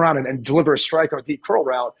hips and turn around and deliver a strike on a deep curl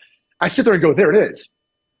route, I sit there and go, there it is.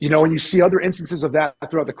 And you see other instances of that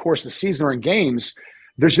throughout the course of the season or in games,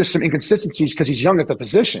 there's just some inconsistencies because he's young at the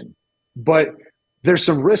position. But there's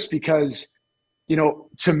some risk because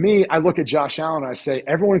to me, I look at Josh Allen and I say,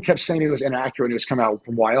 everyone kept saying he was inaccurate when he was coming out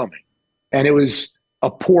from Wyoming. And it was a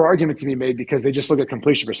poor argument to be made because they just look at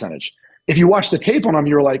completion percentage. If you watch the tape on him,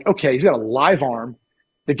 you're like, okay, he's got a live arm.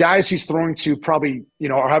 The guys he's throwing to probably,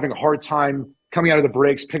 are having a hard time coming out of the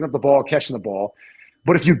breaks, picking up the ball, catching the ball.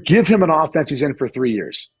 But if you give him an offense, he's in for 3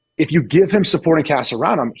 years. If you give him supporting casts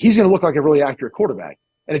around him, he's going to look like a really accurate quarterback.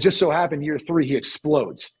 And it just so happened year 3, he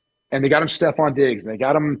explodes. And they got him Stephon Diggs, and they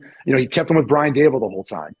got him, he kept him with Brian Dable the whole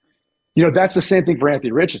time. That's the same thing for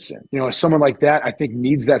Anthony Richardson. Someone like that, I think,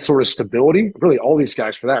 needs that sort of stability. Really, all these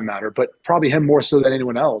guys for that matter, but probably him more so than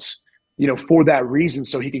anyone else, for that reason,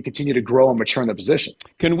 so he can continue to grow and mature in the position.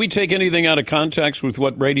 Can we take anything out of context with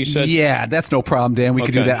what Brady said? Yeah, that's no problem, Dan. We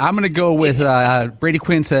can do that. I'm going to go with Brady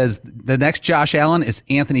Quinn says the next Josh Allen is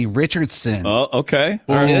Anthony Richardson. Oh, okay.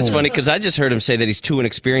 See, that's funny because I just heard him say that he's too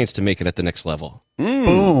inexperienced to make it at the next level.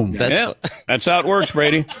 Boom. That's how it works,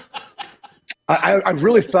 Brady. I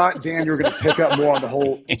really thought, Dan, you were going to pick up more on the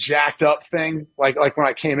whole jacked up thing. Like when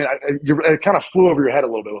I came in, it kind of flew over your head a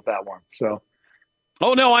little bit with that one. So.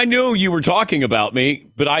 Oh, no, I knew you were talking about me,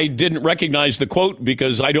 but I didn't recognize the quote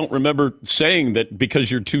because I don't remember saying that because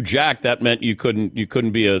you're too jacked, that meant you couldn't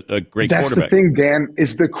be a great quarterback. That's the thing, Dan,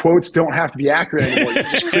 is the quotes don't have to be accurate anymore. You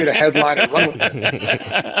just create a headline and run with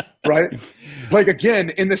it. Right? Like, again,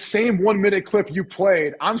 in the same 1 minute clip you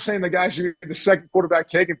played, I'm saying the guy should be the second quarterback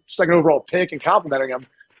taken, second overall pick and complimenting him,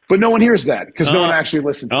 but no one hears that because no one actually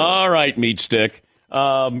listens to it. All right, Meat Stick.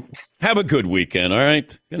 Have a good weekend, all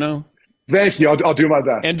right? Thank you. I'll do my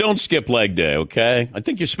best. And don't skip leg day, okay? I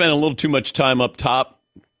think you spent a little too much time up top.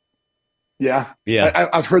 Yeah. Yeah.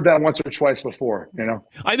 I've heard that once or twice before,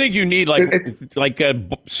 I think you need like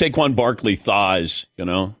Saquon Barkley thighs,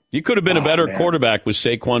 You could have been a better quarterback with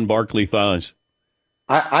Saquon Barkley thighs.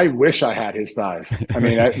 I wish I had his thighs. I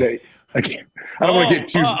mean, I don't want to get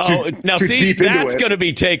too now too see, deep into that's it. going to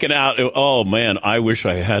be taken out. Oh, man, I wish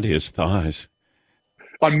I had his thighs.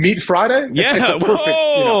 On Meat Friday? Yeah. It's a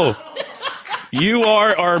perfect, You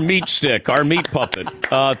are our meat stick, our meat puppet.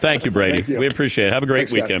 Thank you, Brady. Thank you. We appreciate it. Have a great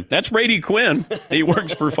Thanks, weekend. guys. That's Brady Quinn. He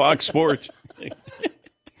works for Fox Sports.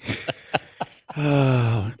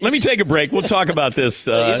 Let me take a break. We'll talk about this.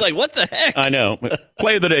 He's like, what the heck? I know.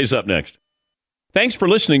 Play of the Day's up next. Thanks for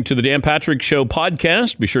listening to the Dan Patrick Show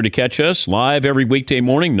podcast. Be sure to catch us live every weekday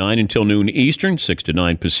morning, 9 until noon Eastern, 6 to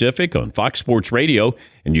 9 Pacific on Fox Sports Radio.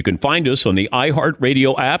 And you can find us on the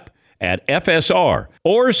iHeartRadio app at FSR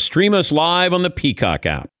or stream us live on the Peacock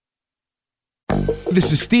app.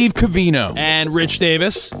 This is Steve Covino and Rich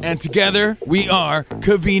Davis, and together we are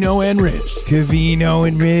Covino and Rich. Covino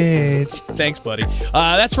and Rich. Thanks, buddy.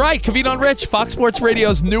 That's right, Covino and Rich, Fox Sports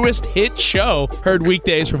Radio's newest hit show. Heard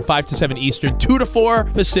weekdays from 5 to 7 Eastern, 2 to 4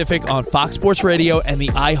 Pacific on Fox Sports Radio and the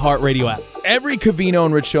iHeartRadio app. Every Covino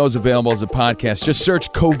and Rich show is available as a podcast. Just search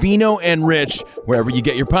Covino and Rich wherever you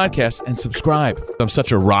get your podcasts and subscribe. I'm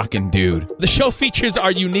such a rockin' dude. The show features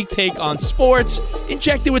our unique take on sports,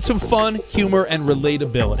 injected with some fun, humor, and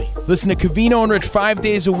relatability. Listen to Covino and Rich 5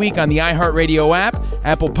 days a week on the iHeartRadio app,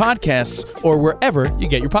 Apple Podcasts, or wherever you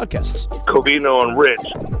get your podcasts. Covino and Rich,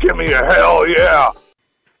 give me a hell yeah.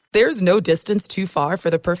 There's no distance too far for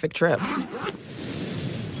the perfect trip.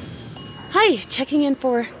 Hi, checking in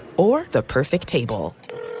for... Or the perfect table.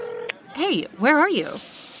 Hey, where are you?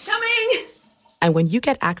 Coming! And when you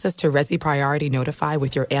get access to Resi Priority Notify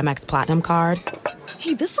with your Amex Platinum card...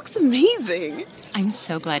 Hey, this looks amazing. I'm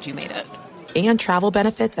so glad you made it. And travel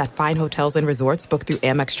benefits at fine hotels and resorts booked through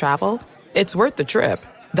Amex Travel, it's worth the trip.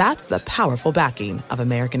 That's the powerful backing of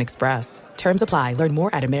American Express. Terms apply. Learn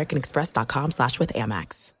more at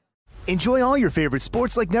americanexpress.com/withAmex. Enjoy all your favorite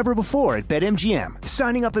sports like never before at BetMGM.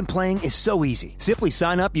 Signing up and playing is so easy. Simply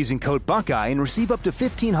sign up using code Buckeye and receive up to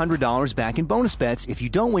 $1,500 back in bonus bets if you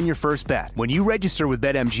don't win your first bet. When you register with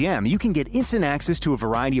BetMGM, you can get instant access to a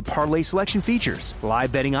variety of parlay selection features,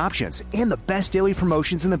 live betting options, and the best daily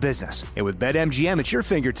promotions in the business. And with BetMGM at your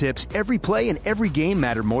fingertips, every play and every game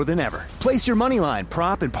matter more than ever. Place your moneyline,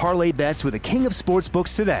 prop, and parlay bets with the king of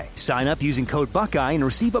sportsbooks today. Sign up using code Buckeye and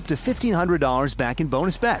receive up to $1,500 back in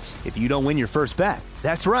bonus bets if you don't win your first bet.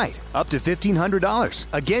 That's right, up to $1,500.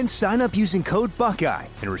 Again, sign up using code Buckeye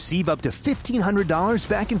and receive up to $1,500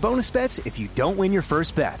 back in bonus bets if you don't win your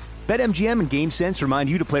first bet. BetMGM and GameSense remind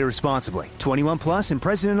you to play responsibly. 21 plus and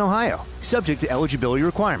present in Ohio. Subject to eligibility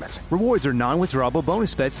requirements. Rewards are non-withdrawable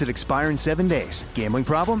bonus bets that expire in 7 days. Gambling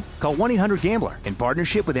problem? Call 1-800-GAMBLER in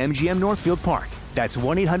partnership with MGM Northfield Park. That's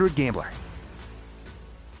 1-800-GAMBLER.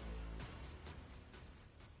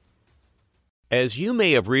 As you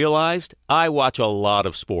may have realized, I watch a lot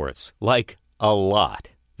of sports. Like, a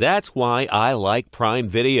lot. That's why I like Prime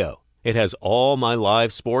Video. It has all my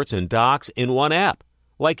live sports and docs in one app.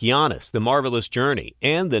 Like Giannis, The Marvelous Journey,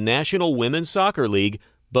 and the National Women's Soccer League,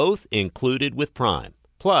 both included with Prime.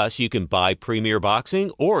 Plus, you can buy Premier Boxing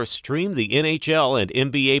or stream the NHL and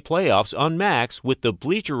NBA playoffs on Max with the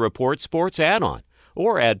Bleacher Report Sports add-on.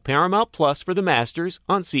 Or add Paramount Plus for the Masters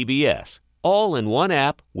on CBS. All in one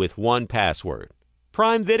app with one password.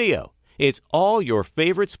 Prime Video. It's all your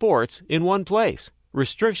favorite sports in one place.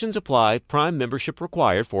 Restrictions apply. Prime membership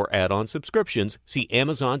required for add-on subscriptions. See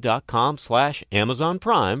Amazon.com/Amazon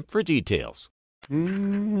Prime for details. Oh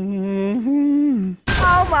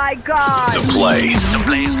my God. The play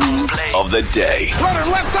of the day. Runner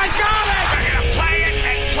left side, got it! They're going to play it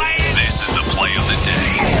and play it. This is the play of the day.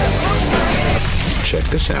 Check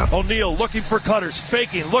this out. O'Neal looking for Cutters,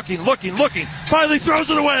 faking, looking. Finally throws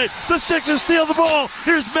it away. The Sixers steal the ball.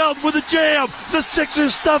 Here's Melton with a jam. The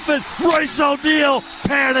Sixers stuff it. Royce O'Neal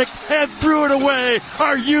panicked and threw it away.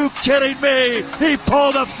 Are you kidding me? He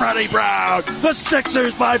pulled a Freddie Brown. The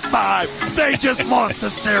Sixers by 5. They just lost the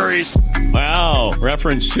series. Wow.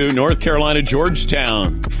 Reference to North Carolina,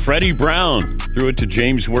 Georgetown. Freddie Brown threw it to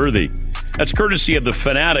James Worthy. That's courtesy of the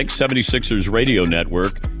Fanatic 76ers radio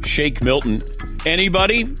network. Shake Milton.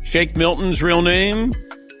 Anybody? Shake Milton's real name?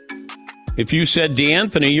 If you said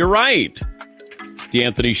DeAnthony, you're right.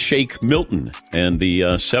 DeAnthony Shake Milton. And the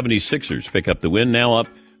 76ers pick up the win, now up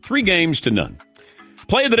 3-0.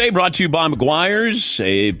 Play of the day brought to you by Meguiar's.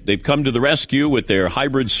 They've come to the rescue with their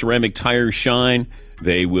hybrid ceramic tire shine.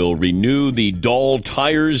 They will renew the dull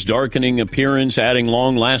tires, darkening appearance, adding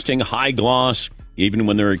long-lasting high gloss, even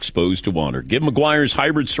when they're exposed to water. Give Meguiar's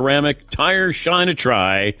hybrid ceramic tire shine a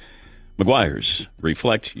try. McGuire's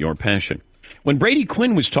Reflect Your Passion. When Brady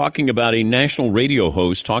Quinn was talking about a national radio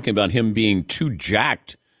host, talking about him being too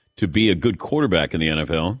jacked to be a good quarterback in the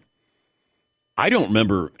NFL, I don't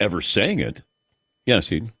remember ever saying it.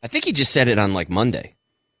 Yes, I think he just said it on like Monday.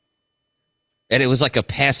 And it was like a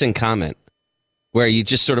passing comment where you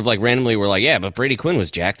just sort of like randomly were like, yeah, but Brady Quinn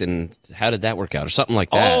was jacked, and how did that work out? Or something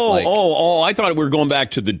like that. I thought we were going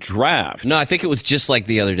back to the draft. No, I think it was just like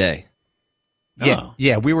the other day.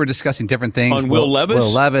 Yeah, we were discussing different things. On Will Levis?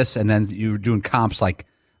 Will Levis, and then you were doing comps like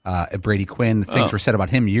Brady Quinn. Things were said about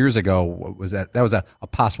him years ago. That was a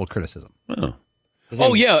possible criticism.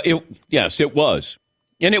 Yes, it was.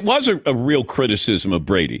 And it was a real criticism of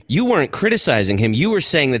Brady. You weren't criticizing him. You were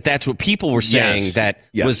saying that that's what people were saying.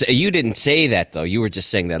 Yes. Was. You didn't say that, though. You were just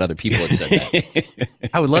saying that other people had said that.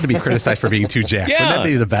 I would love to be criticized for being too jacked. Yeah. Wouldn't that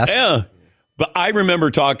be the best? Yeah. But I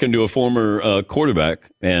remember talking to a former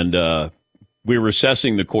quarterback, and we were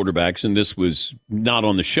assessing the quarterbacks, and this was not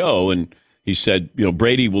on the show. And he said,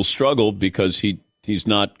 Brady will struggle because he's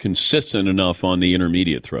not consistent enough on the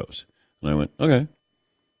intermediate throws. And I went, okay.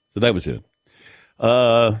 So that was it.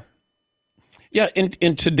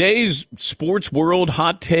 In today's sports world,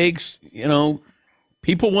 hot takes,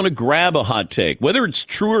 people want to grab a hot take. Whether it's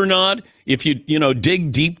true or not, if you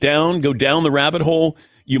dig deep down, go down the rabbit hole,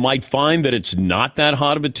 you might find that it's not that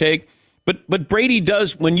hot of a take. But Brady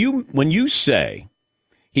does, when you say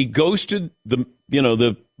he ghosted the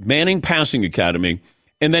Manning Passing Academy,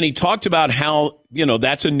 and then he talked about how,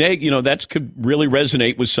 that's that could really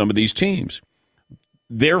resonate with some of these teams.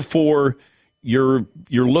 Therefore, you're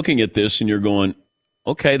looking at this and you're going,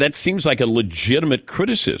 okay, that seems like a legitimate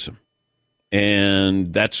criticism.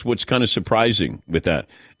 And that's what's kind of surprising with that.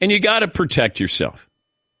 And you got to protect yourself.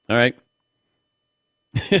 All right?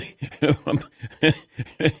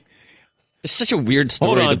 It's such a weird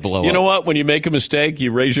story to blow up. You know what? When you make a mistake,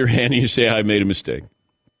 you raise your hand and you say, I made a mistake.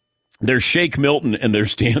 There's Shake Milton and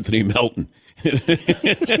there's D'Anthony Melton.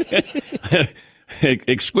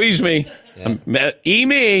 Excuse me. Yeah.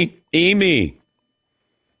 E-me.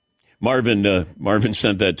 Marvin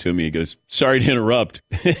sent that to me. He goes, sorry to interrupt.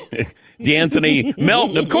 D'Anthony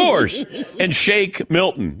Melton, of course. And Shake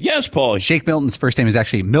Milton. Yes, Paul. Shake Milton's first name is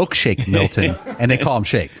actually Milkshake Milton, and they call him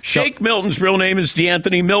Shake. Shake Milton's real name is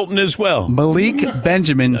D'Anthony Milton as well. Malik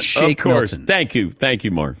Benjamin Shake of course. Milton. Thank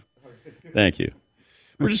you, Marv. Thank you.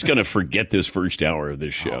 We're just going to forget this first hour of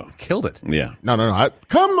this show. Killed it. Yeah. No.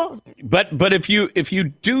 Come on. But if you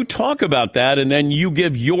do talk about that and then you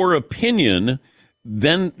give your opinion,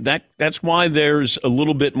 then that's why there's a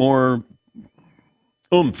little bit more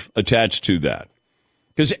oomph attached to that.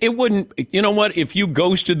 Because it wouldn't, you know what, if you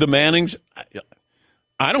ghosted the Mannings,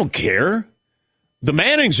 I don't care. The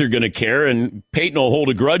Mannings are going to care, and Peyton will hold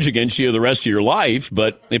a grudge against you the rest of your life.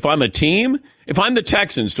 But if I'm a team, if I'm the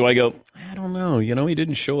Texans, do I go, I don't know, he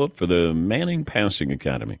didn't show up for the Manning Passing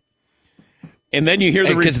Academy. And then you hear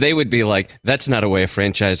the... Because they would be like, that's not a way a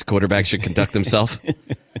franchise quarterback should conduct himself.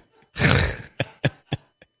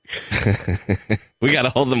 We got to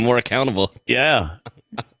hold them more accountable. Yeah.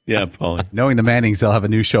 Yeah, Paul. Knowing the Mannings, they'll have a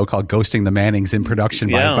new show called Ghosting the Mannings in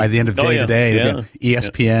production by the end of Day to Day. Yeah.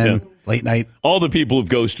 ESPN, late night. All the people have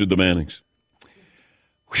ghosted the Mannings.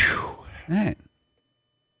 Whew. All right.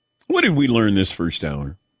 What did we learn this first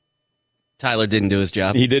hour? Tyler didn't do his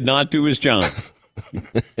job. He did not do his job.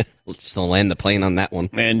 We'll just land the plane on that one.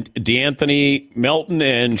 And D'Anthony Melton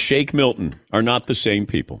and Shake Milton are not the same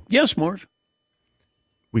people. Yes, Marv?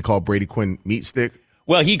 We call Brady Quinn Meat Stick.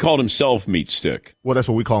 Well, he called himself Meat Stick. Well, that's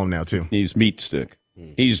what we call him now, too. He's Meat Stick.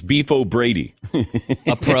 He's Beefo Brady.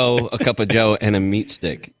 A pro, a cup of Joe, and a meat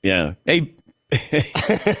stick. Yeah. Hey.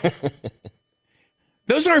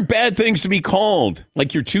 Those aren't bad things to be called.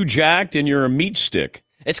 Like you're too jacked and you're a meat stick.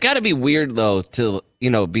 It's got to be weird, though, to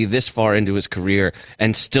be this far into his career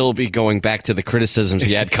and still be going back to the criticisms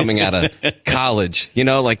he had coming out of college.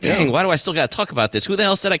 Dang, why do I still got to talk about this? Who the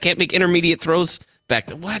hell said I can't make intermediate throws back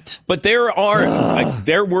to what? But there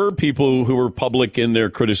were people who were public in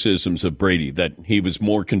their criticisms of Brady, that he was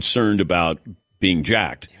more concerned about being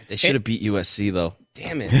jacked. They should have beat USC, though.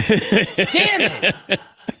 Damn it. Damn it.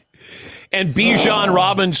 And Bijan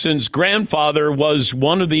Robinson's grandfather was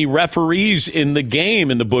one of the referees in the game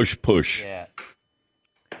in the Bush Push. Yeah.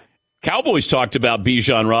 Cowboys talked about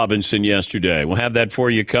Bijan Robinson yesterday. We'll have that for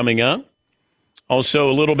you coming up. Also,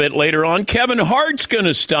 a little bit later on, Kevin Hart's going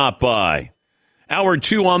to stop by. Hour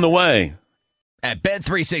 2 on the way. At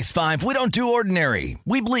Bet365, we don't do ordinary.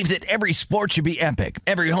 We believe that every sport should be epic.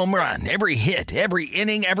 Every home run, every hit, every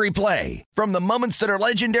inning, every play. From the moments that are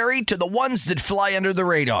legendary to the ones that fly under the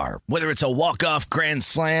radar. Whether it's a walk-off grand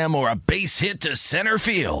slam or a base hit to center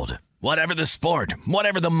field. Whatever the sport,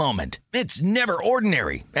 whatever the moment, it's never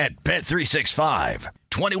ordinary at Bet365.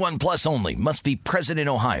 21 plus only. Must be present in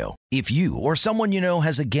Ohio. If you or someone you know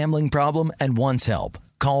has a gambling problem and wants help,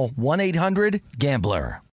 call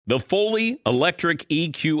 1-800-GAMBLER. The fully electric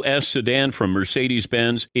EQS sedan from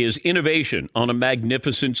Mercedes-Benz is innovation on a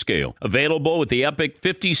magnificent scale. Available with the epic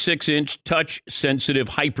 56-inch touch-sensitive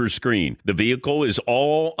hyperscreen. The vehicle is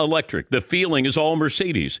all electric. The feeling is all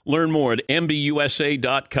Mercedes. Learn more at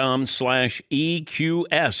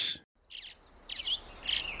mbusa.com/EQS.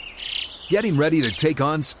 Getting ready to take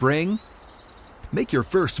on spring? Make your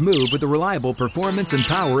first move with the reliable performance and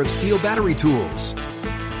power of Steel battery tools.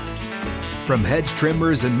 From hedge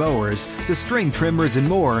trimmers and mowers to string trimmers and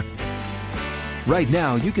more, right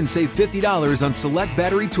now you can save $50 on select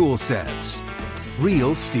battery tool sets.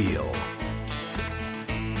 Real Steel.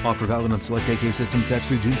 Offer valid on select AK system sets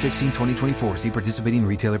through June 16, 2024. See participating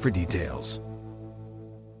retailer for details.